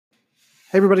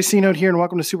Hey everybody, C-Note here, and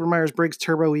welcome to Super Myers-Briggs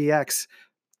Turbo EX,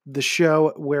 the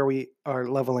show where we are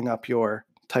leveling up your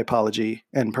typology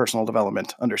and personal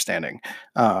development understanding.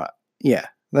 Yeah,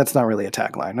 that's not really a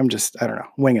tagline. I don't know,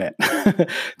 winging it.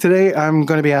 Today, I'm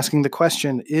going to be asking the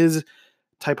question, is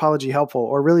typology helpful?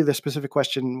 Or really the specific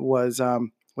question was,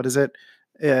 what is it?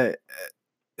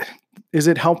 Is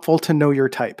it helpful to know your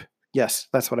type? Yes,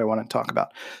 that's what I want to talk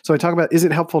about. So I talk about, is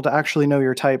it helpful to actually know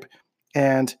your type?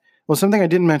 And well, something I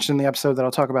didn't mention in the episode that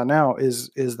I'll talk about now is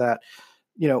that,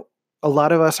 a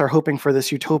lot of us are hoping for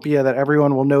this utopia that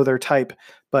everyone will know their type.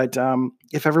 But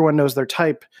if everyone knows their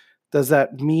type, does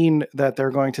that mean that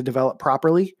they're going to develop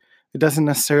properly? It doesn't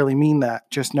necessarily mean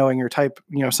that just knowing your type.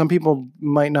 Some people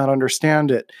might not understand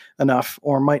it enough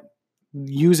or might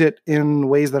use it in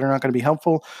ways that are not going to be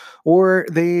helpful, or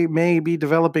they may be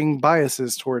developing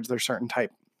biases towards their certain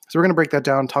type. So we're going to break that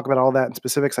down, talk about all that in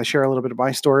specifics. I share a little bit of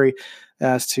my story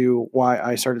as to why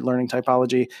I started learning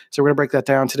typology. So we're going to break that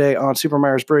down today on Super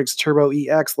Myers-Briggs Turbo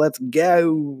EX. Let's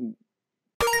go.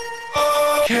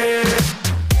 Okay.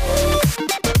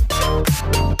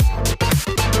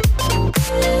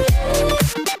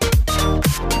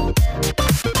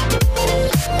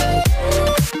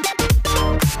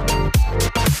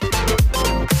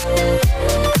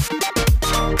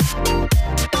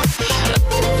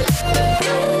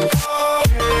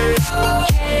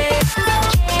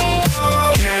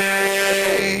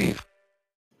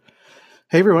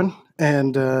 Hey everyone,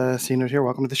 and C-Note here.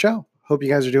 Welcome to the show. Hope you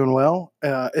guys are doing well.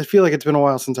 I feel like it's been a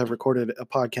while since I've recorded a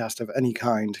podcast of any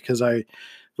kind because I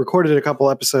recorded a couple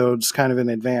episodes kind of in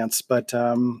advance, but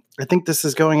I think this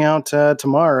is going out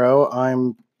tomorrow.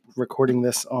 I'm recording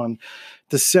this on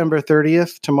December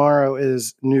 30th. Tomorrow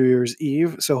is New Year's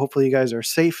Eve, so hopefully you guys are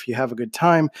safe, you have a good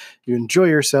time, you enjoy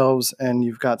yourselves, and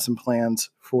you've got some plans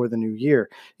for the new year.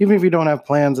 Even if you don't have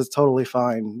plans, it's totally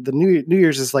fine. The New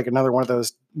Year's is like another one of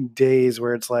those days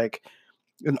where it's like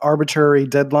an arbitrary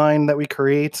deadline that we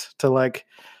create to like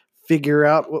figure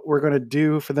out what we're going to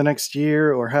do for the next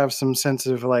year or have some sense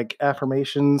of like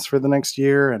affirmations for the next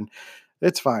year, and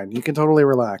it's fine. You can totally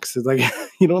relax. It's like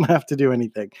you don't have to do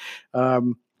anything.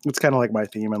 It's kind of like my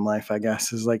theme in life, I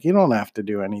guess, is like you don't have to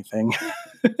do anything.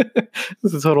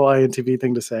 It's a total INTP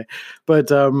thing to say, but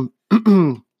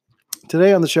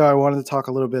today on the show, I wanted to talk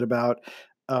a little bit about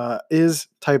is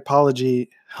typology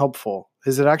helpful?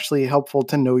 Is it actually helpful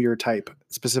to know your type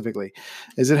specifically?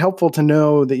 Is it helpful to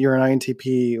know that you're an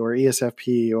INTP or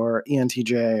ESFP or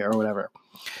ENTJ or whatever?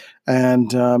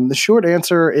 And the short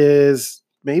answer is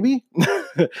maybe.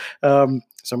 So I'm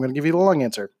going to give you the long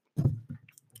answer.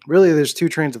 Really, there's two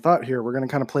trains of thought here. We're going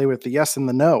to kind of play with the yes and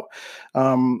the no.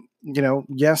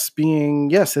 Yes being,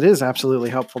 yes, it is absolutely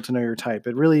helpful to know your type.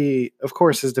 It really, of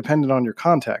course, is dependent on your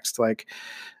context. Like,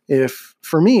 if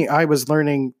for me, I was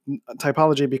learning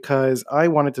typology because I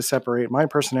wanted to separate my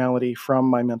personality from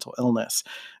my mental illness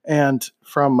and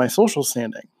from my social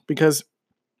standing. Because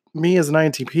me as an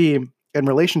INTP, in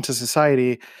relation to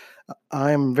society,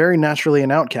 I'm very naturally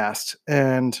an outcast.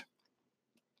 And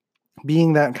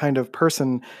being that kind of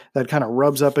person that kind of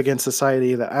rubs up against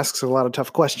society, that asks a lot of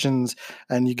tough questions,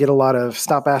 and you get a lot of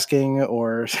stop asking,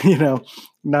 or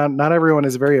not everyone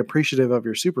is very appreciative of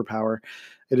your superpower.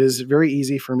 It is very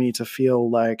easy for me to feel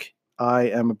like I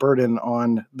am a burden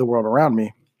on the world around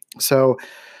me. So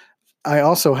I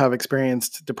also have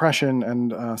experienced depression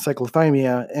and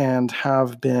cyclothymia, and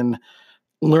have been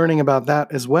learning about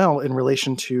that as well in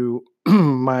relation to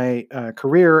my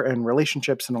career and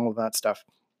relationships and all of that stuff.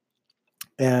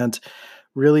 And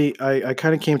really, I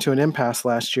kind of came to an impasse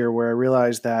last year where I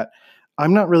realized that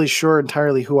I'm not really sure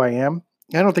entirely who I am.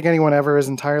 I don't think anyone ever is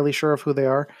entirely sure of who they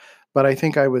are, but I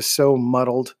think I was so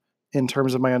muddled in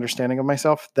terms of my understanding of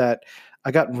myself that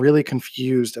I got really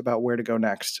confused about where to go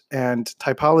next. And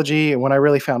typology, when I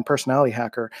really found Personality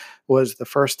Hacker, was the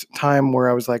first time where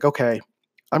I was like, okay,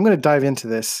 I'm going to dive into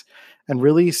this and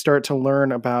really start to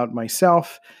learn about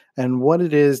myself and what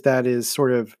it is that is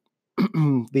sort of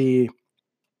the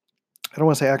I don't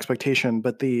want to say expectation,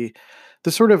 but the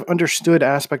sort of understood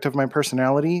aspect of my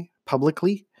personality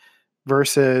publicly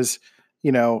versus,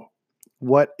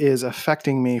 what is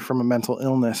affecting me from a mental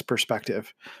illness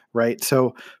perspective, right?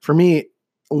 So for me,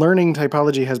 learning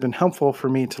typology has been helpful for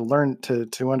me to learn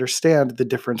to understand the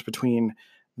difference between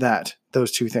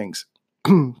those two things,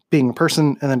 being a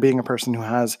person and then being a person who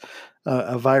has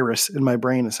a virus in my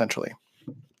brain, essentially.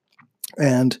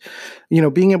 And,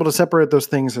 being able to separate those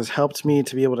things has helped me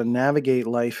to be able to navigate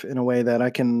life in a way that I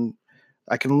can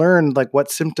learn like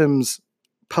what symptoms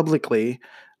publicly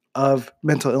of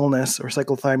mental illness or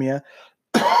cyclothymia,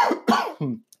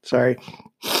 sorry,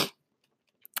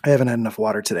 I haven't had enough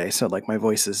water today, so like my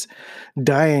voice is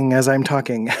dying as I'm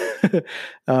talking.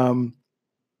 um,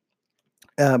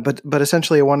 but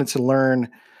essentially, I wanted to learn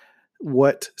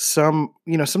what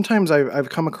sometimes I've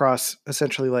come across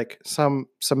essentially like some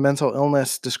mental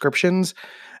illness descriptions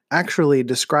actually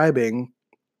describing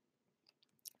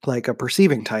like a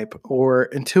perceiving type or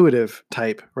intuitive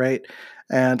type, right?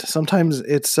 And sometimes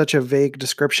it's such a vague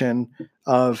description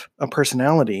of a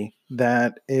personality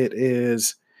that it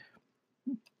is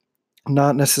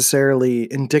not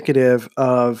necessarily indicative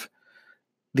of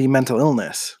the mental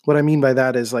illness. What I mean by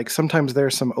that is like sometimes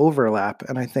there's some overlap,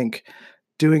 and I think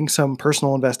doing some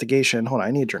personal investigation. Hold on,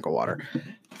 I need a drink of water.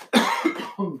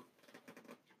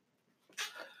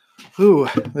 Ooh,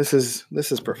 this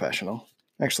is professional.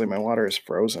 Actually, my water is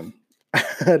frozen. I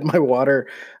had my water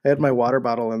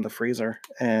bottle in the freezer,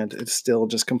 and it's still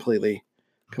just completely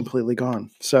gone.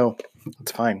 So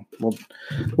it's fine.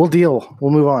 We'll deal.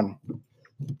 We'll move on.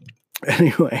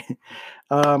 Anyway,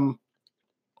 um,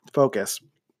 focus.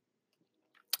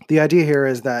 The idea here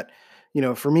is that,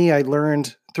 for me, I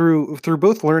learned through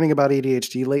both learning about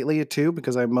ADHD lately too,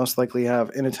 because I most likely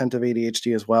have inattentive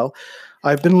ADHD as well.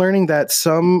 I've been learning that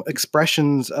some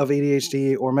expressions of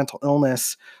ADHD or mental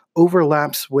illness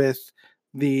overlaps with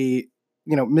the,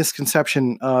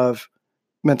 misconception of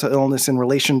mental illness in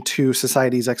relation to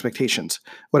society's expectations.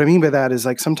 What I mean by that is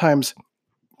like sometimes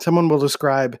someone will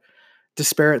describe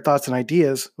disparate thoughts and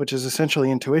ideas, which is essentially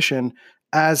intuition,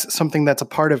 as something that's a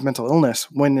part of mental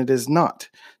illness when it is not.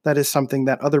 That is something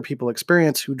that other people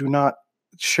experience who do not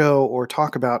show or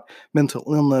talk about mental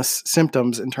illness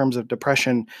symptoms in terms of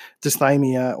depression,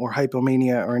 dysthymia, or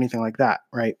hypomania, or anything like that,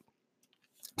 right?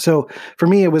 So for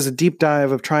me, it was a deep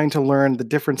dive of trying to learn the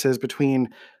differences between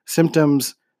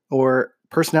symptoms or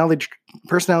personality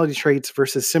traits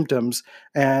versus symptoms,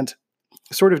 and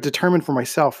sort of determine for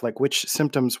myself like which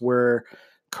symptoms were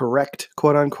correct,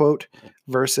 quote unquote,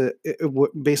 versus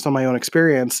based on my own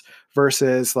experience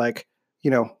versus like,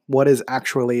 what is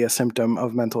actually a symptom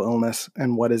of mental illness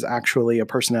and what is actually a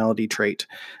personality trait.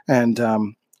 And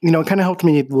it kind of helped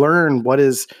me learn what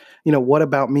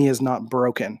about me is not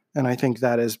broken. And I think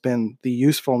that has been the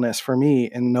usefulness for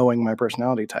me in knowing my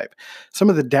personality type. Some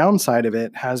of the downside of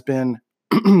it has been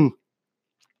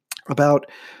about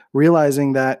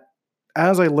realizing that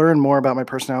as I learn more about my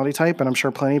personality type, and I'm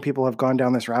sure plenty of people have gone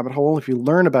down this rabbit hole, if you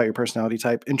learn about your personality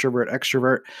type, introvert,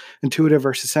 extrovert, intuitive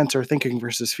versus sensor, thinking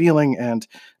versus feeling, and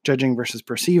judging versus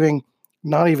perceiving,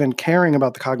 not even caring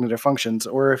about the cognitive functions,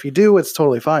 or if you do, it's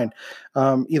totally fine.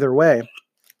 Either way,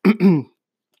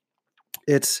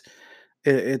 it's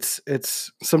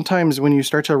sometimes when you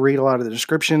start to read a lot of the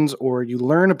descriptions or you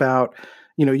learn about,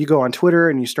 you go on Twitter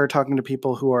and you start talking to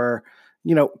people who are,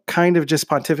 kind of just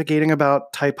pontificating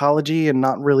about typology and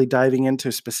not really diving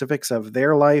into specifics of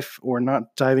their life or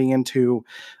not diving into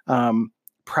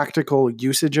practical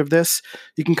usage of this,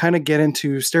 you can kind of get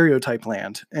into stereotype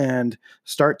land and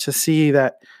start to see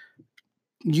that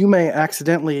you may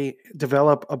accidentally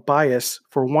develop a bias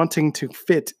for wanting to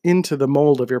fit into the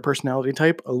mold of your personality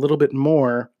type a little bit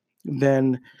more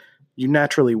than you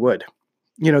naturally would.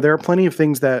 There are plenty of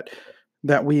things that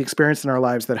we experience in our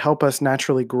lives that help us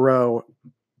naturally grow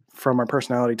from our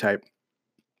personality type.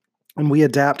 And we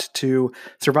adapt to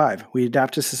survive. We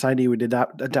adapt to society. We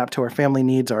adapt to our family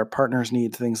needs, our partner's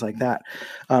needs, things like that.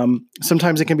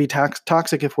 Sometimes it can be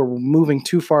toxic if we're moving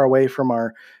too far away from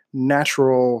our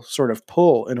natural sort of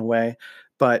pull in a way.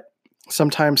 But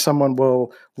sometimes someone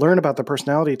will learn about the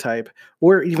personality type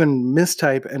or even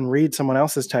mistype and read someone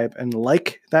else's type and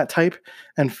like that type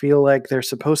and feel like they're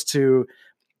supposed to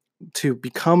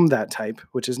become that type,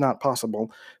 which is not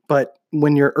possible. But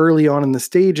when you're early on in the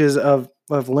stages of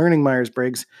learning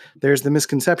Myers-Briggs, there's the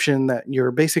misconception that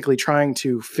you're basically trying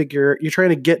to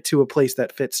get to a place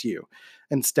that fits you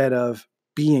instead of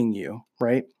being you,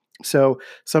 right? So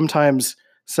sometimes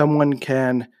someone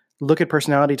can look at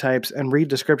personality types and read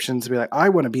descriptions and be like, I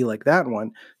want to be like that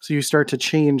one. So you start to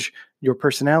change your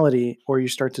personality or you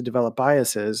start to develop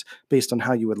biases based on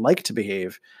how you would like to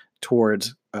behave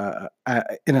towards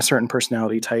in a certain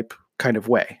personality type kind of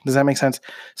way. Does that make sense?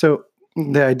 So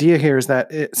the idea here is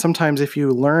that sometimes if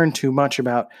you learn too much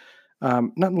about,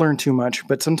 not learn too much,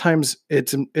 but sometimes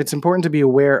it's important to be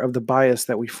aware of the bias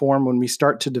that we form when we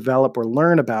start to develop or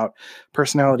learn about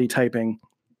personality typing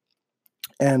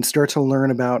and start to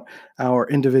learn about our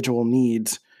individual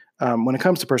needs when it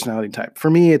comes to personality type.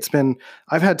 For me,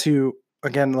 I've had to,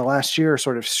 again, in the last year,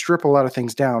 sort of strip a lot of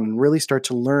things down and really start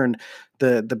to learn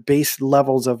the base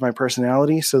levels of my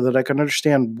personality so that I can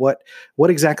understand what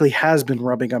exactly has been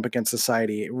rubbing up against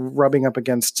society, rubbing up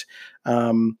against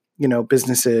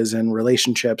businesses and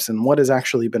relationships and what has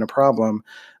actually been a problem,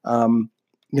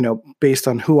 based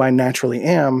on who I naturally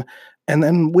am. And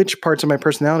then which parts of my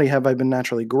personality have I been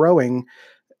naturally growing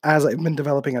as I've been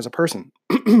developing as a person.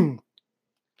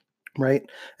 Right.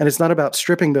 And it's not about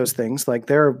stripping those things. Like,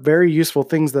 there are very useful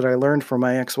things that I learned from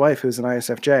my ex-wife, who's an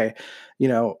ISFJ.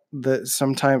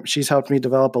 Sometimes she's helped me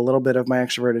develop a little bit of my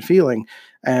extroverted feeling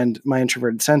and my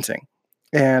introverted sensing.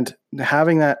 And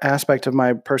having that aspect of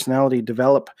my personality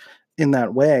develop in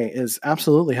that way is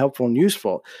absolutely helpful and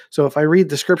useful. So if I read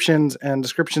descriptions and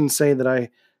descriptions say that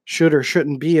I should or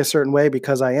shouldn't be a certain way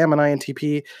because I am an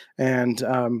INTP, and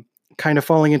kind of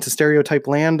falling into stereotype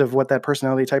land of what that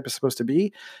personality type is supposed to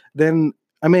be, then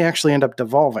I may actually end up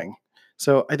devolving.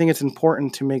 So I think it's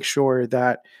important to make sure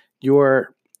that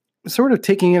you're sort of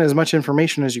taking in as much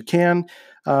information as you can,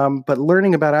 but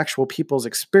learning about actual people's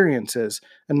experiences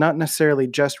and not necessarily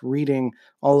just reading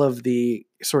all of the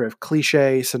sort of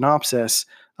cliche synopsis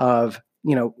of,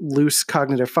 loose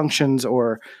cognitive functions,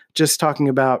 or just talking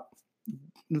about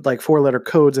like 4-letter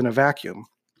codes in a vacuum.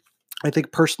 I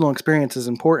think personal experience is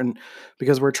important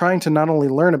because we're trying to not only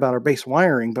learn about our base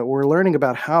wiring, but we're learning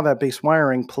about how that base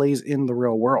wiring plays in the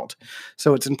real world.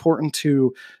 So it's important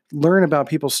to learn about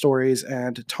people's stories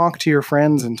and talk to your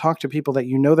friends and talk to people that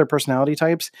their personality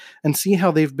types, and see how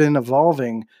they've been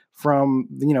evolving from,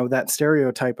 that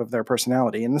stereotype of their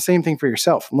personality. And the same thing for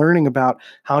yourself, learning about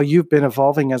how you've been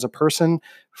evolving as a person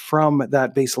from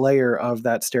that base layer of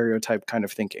that stereotype kind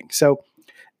of thinking. So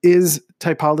is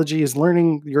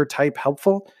learning your type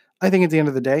helpful? I think at the end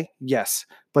of the day, yes,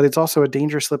 but it's also a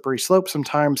dangerous slippery slope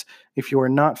sometimes if you are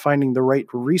not finding the right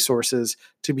resources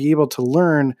to be able to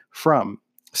learn from.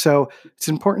 So it's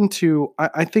important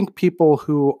I think people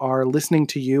who are listening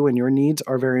to you and your needs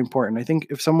are very important. I think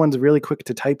if someone's really quick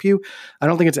to type you, I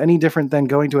don't think it's any different than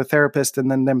going to a therapist and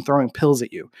then them throwing pills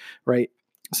at you, right?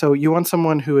 So you want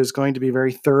someone who is going to be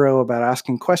very thorough about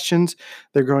asking questions.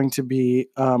 They're going to be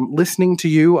listening to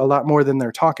you a lot more than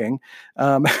they're talking,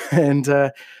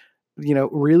 and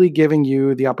really giving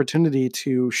you the opportunity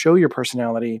to show your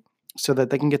personality so that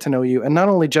they can get to know you, and not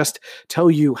only just tell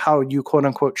you how you quote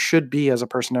unquote should be as a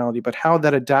personality, but how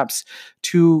that adapts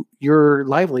to your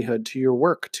livelihood, to your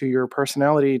work, to your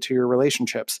personality, to your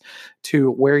relationships,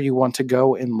 to where you want to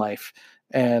go in life.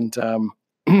 And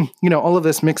all of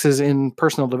this mixes in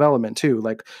personal development too.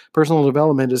 Like, personal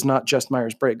development is not just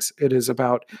Myers-Briggs. It is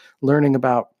about learning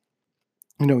about,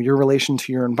 your relation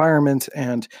to your environment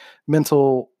and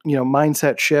mental,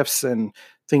 mindset shifts, and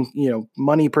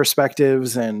money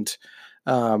perspectives, and,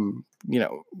 Enneagram,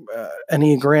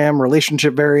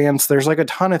 relationship variance. There's like a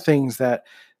ton of things that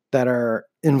are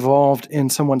involved in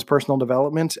someone's personal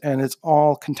development, and it's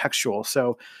all contextual.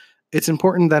 So it's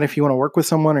important that if you want to work with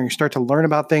someone or you start to learn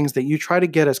about things, that you try to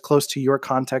get as close to your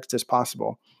context as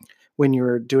possible when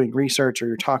you're doing research or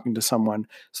you're talking to someone,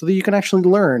 so that you can actually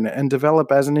learn and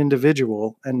develop as an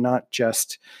individual, and not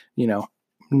just a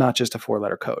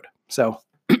 4-letter code. So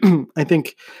I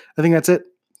think that's it.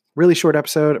 Really short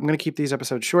episode. I'm going to keep these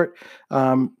episodes short.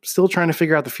 Still trying to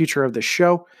figure out the future of this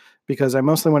show, because I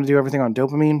mostly want to do everything on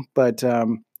dopamine, but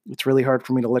it's really hard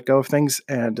for me to let go of things,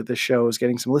 and this show is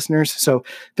getting some listeners. So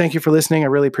thank you for listening. I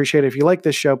really appreciate it. If you like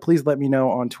this show, please let me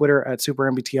know on Twitter at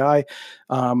SuperMBTI.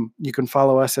 You can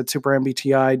follow us at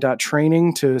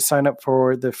supermbti.training to sign up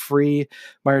for the free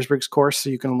Myers-Briggs course,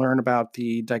 so you can learn about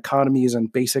the dichotomies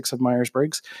and basics of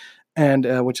Myers-Briggs, and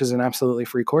which is an absolutely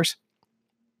free course.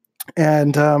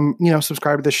 And,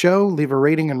 subscribe to the show, leave a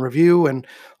rating and review and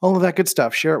all of that good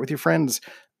stuff. Share it with your friends.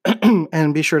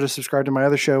 And be sure to subscribe to my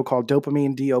other show called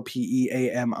Dopamine,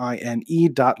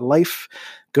 DOPEAMINE.life.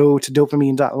 Go to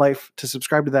dopamine.life to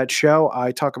subscribe to that show.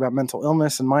 I talk about mental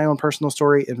illness and my own personal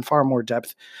story in far more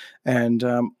depth, and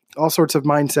all sorts of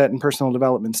mindset and personal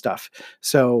development stuff.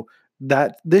 So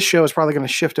this show is probably going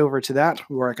to shift over to that,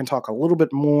 where I can talk a little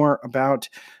bit more about,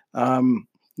 a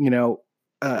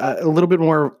little bit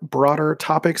more broader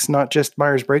topics, not just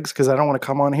Myers-Briggs, because I don't want to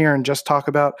come on here and just talk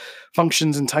about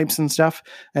functions and types and stuff.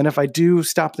 And if I do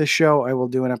stop this show, I will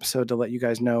do an episode to let you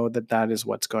guys know that is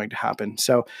what's going to happen.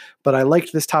 So, but I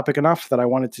liked this topic enough that I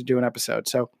wanted to do an episode.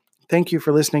 So thank you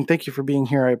for listening. Thank you for being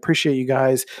here. I appreciate you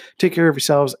guys. Take care of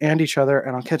yourselves and each other,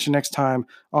 and I'll catch you next time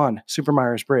on Super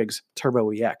Myers-Briggs Turbo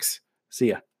EX. See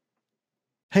ya.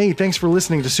 Hey, thanks for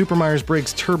listening to Super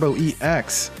Myers-Briggs Turbo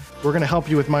EX. We're going to help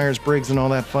you with Myers-Briggs and all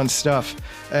that fun stuff.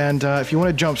 And if you want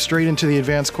to jump straight into the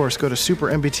advanced course, go to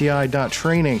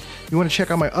supermbti.training. If you want to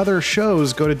check out my other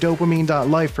shows, go to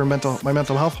dopamine.life for my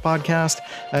mental health podcast,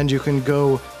 and you can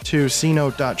go to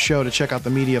cnote.show to check out the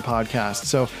media podcast.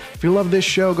 So if you love this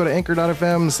show, go to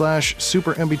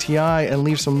anchor.fm/supermbti and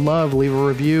leave some love, leave a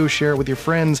review, share it with your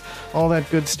friends, all that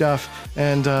good stuff.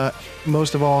 And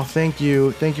most of all, thank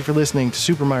you for listening to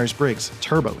Super Myers-Briggs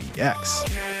Turbo EX.